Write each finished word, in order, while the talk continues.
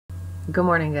Good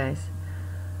morning, guys.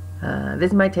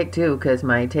 This is my take two because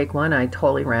my take one I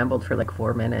totally rambled for like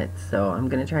 4 minutes, so I'm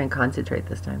gonna try and concentrate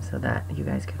this time so that you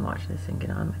guys can watch this and get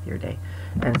on with your day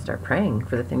and start praying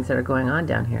for the things that are going on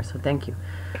down here. So thank you.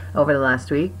 Over the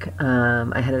last week,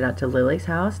 I headed out to Lily's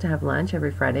house to have lunch.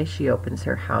 Every Friday she opens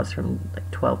her house from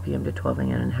like 12 p.m. to 12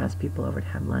 a.m. and has people over to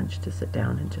have lunch, to sit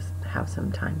down and just have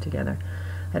some time together.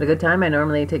 I had a good time. I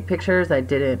normally take pictures. I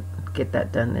didn't get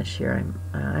that done this year.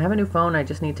 I have a new phone. I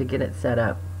just need to get it set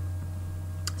up.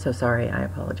 So sorry, I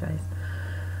apologize.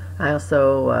 I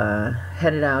also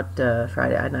headed out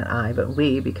Friday, not I, but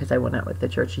we, because I went out with the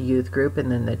church youth group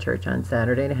and then the church on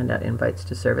Saturday to hand out invites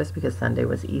to service because Sunday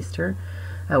was Easter.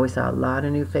 We saw a lot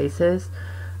of new faces.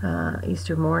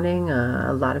 Easter morning,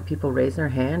 a lot of people raised their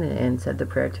hand and said the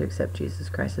prayer to accept Jesus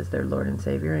Christ as their Lord and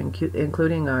Savior,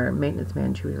 including our maintenance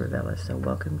man, Chewy Rivella. So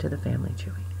welcome to the family,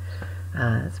 Chewy.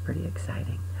 That's pretty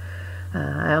exciting.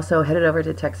 I also headed over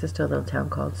to Texas to a little town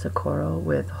called Socorro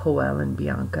with Joel and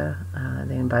Bianca.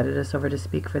 They invited us over to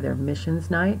speak for their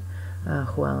missions night.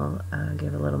 Joel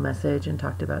gave a little message and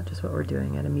talked about just what we're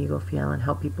doing at Amigo Fiel and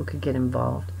how people could get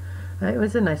involved. It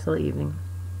was a nice little evening.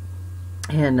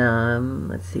 And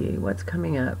let's see, what's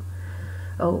coming up?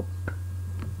 Oh,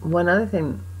 one other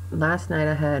thing. Last night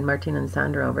I had Martina and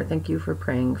Sandra over. Thank you for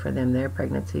praying for them. Their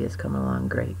pregnancy has come along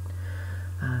great.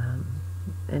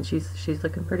 And she's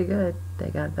looking pretty good. They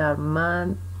got about a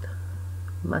month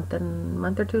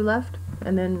or two left,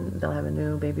 and then they'll have a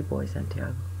new baby boy,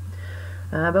 Santiago.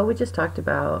 But we just talked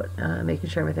about making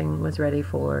sure everything was ready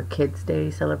for Kids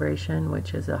Day celebration,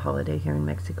 which is a holiday here in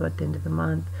Mexico at the end of the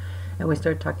month. And we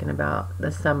started talking about the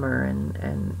summer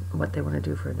and what they want to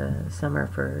do for the summer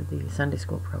for the Sunday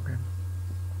school program.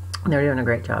 They're doing a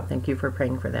great job. Thank you for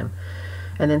praying for them.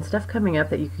 And then stuff coming up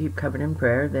that you keep covered in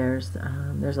prayer. There's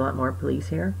a lot more police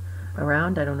here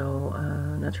around. I don't know,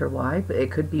 not sure why, but it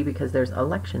could be because there's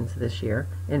elections this year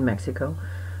in Mexico.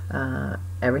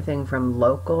 Everything from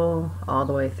local all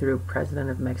the way through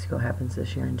President of Mexico happens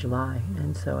this year in July.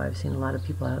 And so I've seen a lot of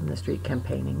people out in the street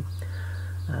campaigning,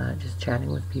 just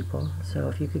chatting with people. So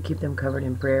if you could keep them covered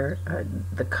in prayer,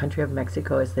 the country of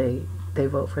Mexico, as they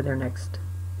vote for their next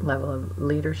level of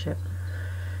leadership.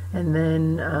 And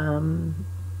then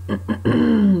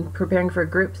preparing for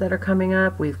groups that are coming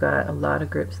up. We've got a lot of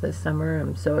groups this summer.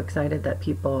 I'm so excited that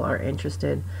people are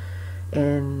interested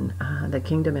in the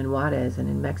kingdom in Juarez and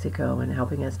in Mexico and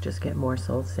helping us just get more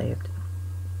souls saved.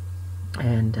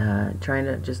 And trying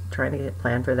to get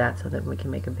planned for that so that we can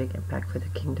make a big impact for the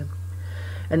kingdom.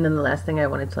 And then the last thing I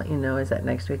wanted to let you know is that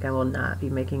next week I will not be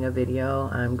making a video.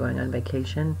 I'm going on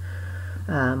vacation.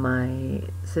 My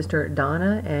sister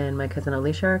Donna and my cousin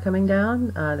Alicia are coming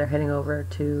down. They're heading over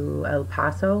to El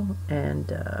Paso, and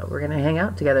we're going to hang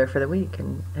out together for the week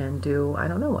and do, I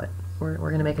don't know what. We're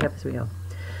going to make it up as we go.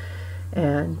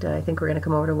 And I think we're going to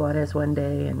come over to Juarez one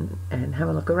day and have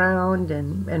a look around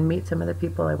and meet some of the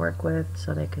people I work with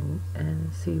so they can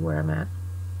see where I'm at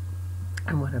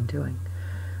and what I'm doing.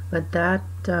 But that,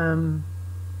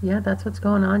 yeah, that's what's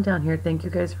going on down here. Thank you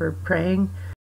guys for praying.